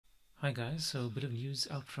Hi guys, so a bit of news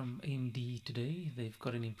out from AMD today. They've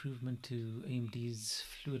got an improvement to AMD's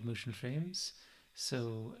fluid motion frames.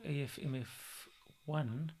 So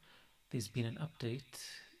AFMF1, there's been an update.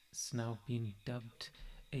 It's now been dubbed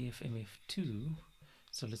AFMF2.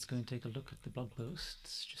 So let's go and take a look at the blog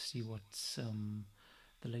posts, just see what's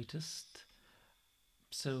the latest.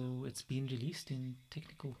 So it's been released in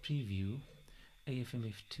technical preview,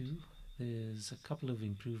 AFMF2. There's a couple of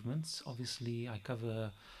improvements. Obviously, I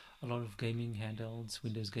cover a lot of gaming handhelds,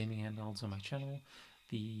 Windows gaming handhelds on my channel.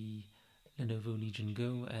 The Lenovo Legion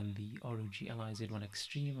Go and the ROG Ally Z1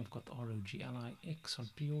 Extreme. I've got the ROG Ally X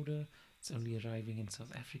on pre-order. It's only arriving in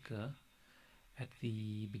South Africa at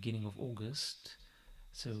the beginning of August.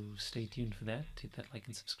 So stay tuned for that. Hit that like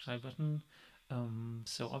and subscribe button.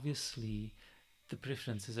 So obviously, the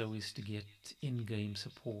preference is always to get in-game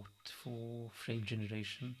support for frame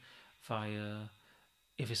generation via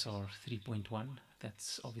FSR 3.1.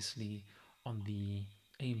 That's obviously on the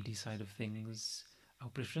AMD side of things our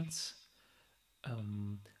preference.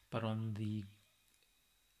 But on the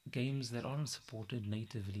games that aren't supported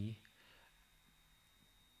natively,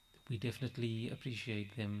 we definitely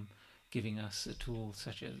appreciate them giving us a tool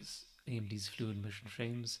such as AMD's fluid motion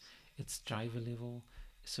frames. It's driver level,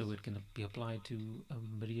 so it can be applied to a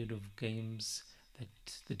myriad of games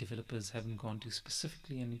that the developers haven't gone to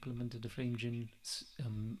specifically and implemented a frame gen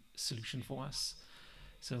solution for us.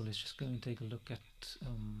 So let's just go and take a look at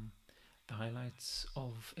the highlights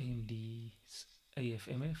of AMD's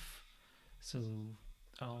AFMF. So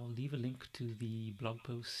I'll leave a link to the blog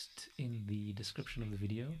post in the description of the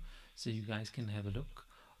video so you guys can have a look.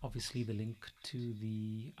 Obviously the link to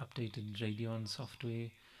the updated Radeon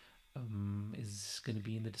software is going to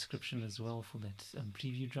be in the description as well for that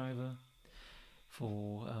preview driver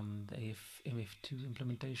for the AFMF2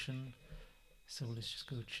 implementation. So let's just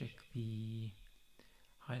go check the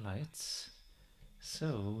highlights.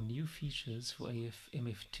 So, new features for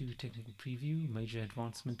AFMF2 technical preview, major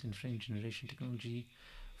advancement in frame generation technology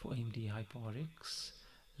for AMD HyperRX,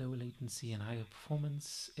 lower latency and higher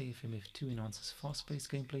performance. AFMF2 enhances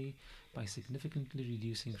fast-paced gameplay by significantly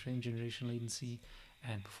reducing frame generation latency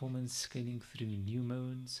and performance, scaling through new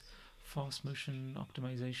modes. Fast motion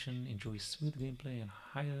optimization enjoys smooth gameplay and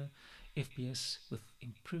higher FPS with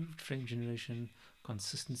improved frame generation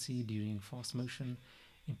consistency during fast motion.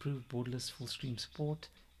 Improved borderless full screen support,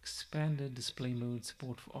 expanded display mode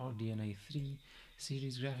support for RDNA 3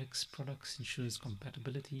 series graphics products ensures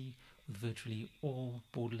compatibility with virtually all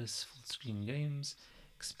borderless full screen games,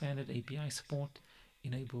 expanded API support,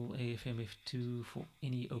 enable AFMF2 for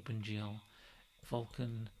any OpenGL,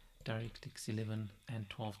 Vulkan, DirectX 11 and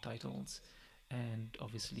 12 titles, and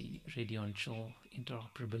obviously Radeon Chill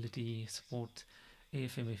interoperability support.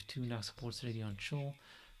 AFMF2 now supports Radeon Chill,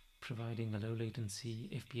 providing a low latency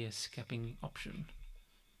FPS capping option.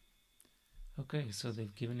 Okay, so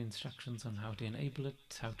they've given instructions on how to enable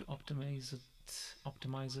it, how to optimize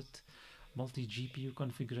it, multi GPU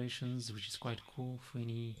configurations, which is quite cool for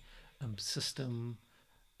any system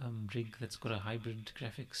rig that's got a hybrid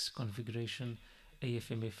graphics configuration.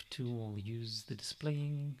 AFMF2 will use the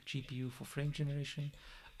displaying GPU for frame generation,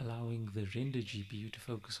 allowing the render GPU to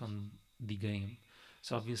focus on the game.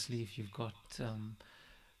 So obviously if you've got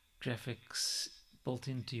graphics built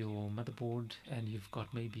into your motherboard and you've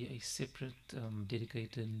got maybe a separate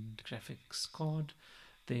dedicated graphics card,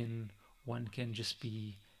 then one can just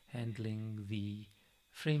be handling the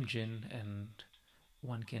frame gen and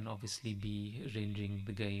one can obviously be rendering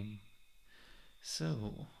the game.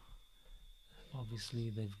 So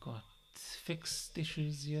obviously they've got fixed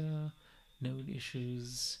issues here, known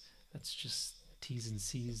issues. That's just T's and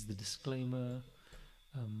C's, the disclaimer,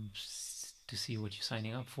 to see what you're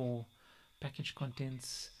signing up for. Package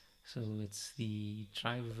contents, so it's the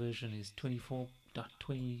driver version is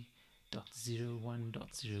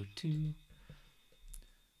 24.20.01.02.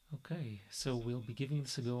 Okay, so we'll be giving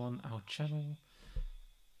this a go on our channel,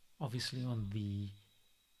 obviously on the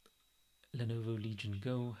Lenovo Legion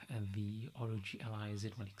Go and the ROG Ally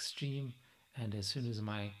Z1 Extreme, and as soon as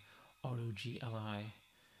my ROG Ally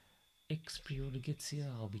X pre-order gets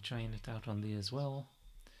here, I'll be trying it out on there as well.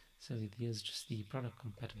 So here's just the product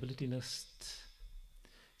compatibility list.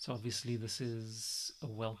 So obviously this is a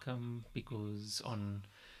welcome because on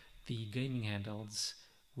the gaming handhelds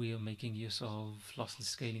we are making use of lossless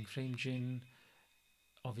scaling frame gen,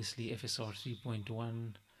 obviously FSR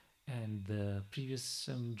 3.1 and the previous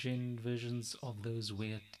gen versions of those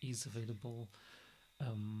where it is available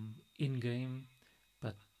in-game,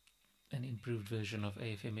 but an improved version of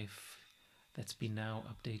AFMF that's been now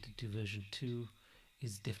updated to version 2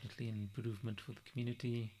 is definitely an improvement for the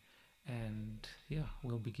community. And yeah,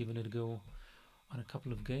 we'll be giving it a go on a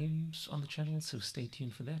couple of games on the channel, so stay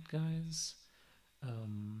tuned for that, guys.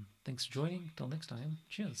 Thanks for joining. Till next time,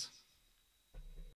 cheers.